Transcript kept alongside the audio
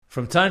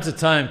From time to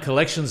time,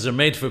 collections are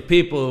made for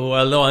people who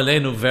are, lo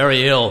aleinu,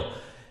 very ill.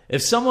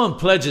 If someone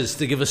pledges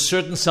to give a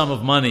certain sum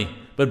of money,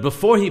 but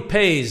before he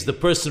pays, the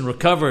person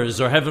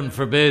recovers or, heaven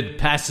forbid,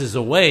 passes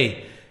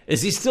away,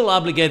 is he still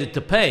obligated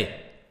to pay?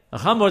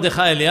 Acham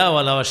Mordechai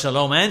Eliyahu alav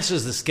shalom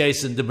answers this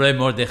case in Debrei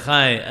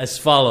Mordechai as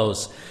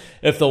follows.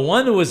 If the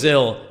one who was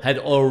ill had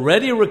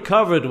already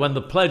recovered when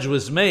the pledge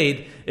was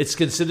made, it's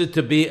considered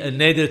to be a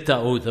neder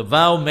ta'ut, a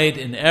vow made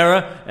in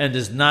error and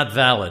is not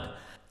valid.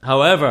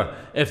 However,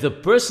 if the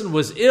person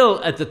was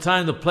ill at the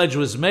time the pledge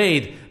was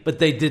made, but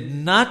they did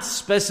not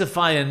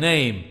specify a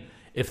name,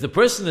 if the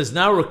person is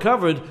now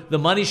recovered, the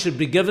money should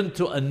be given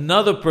to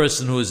another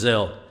person who is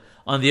ill.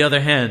 On the other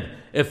hand,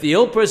 if the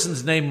ill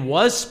person's name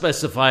was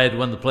specified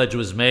when the pledge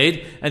was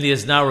made and he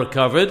is now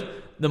recovered,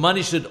 the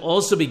money should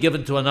also be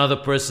given to another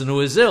person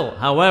who is ill.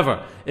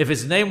 However, if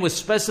his name was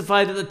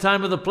specified at the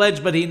time of the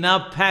pledge but he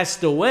now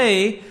passed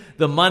away,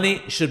 the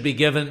money should be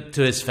given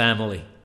to his family.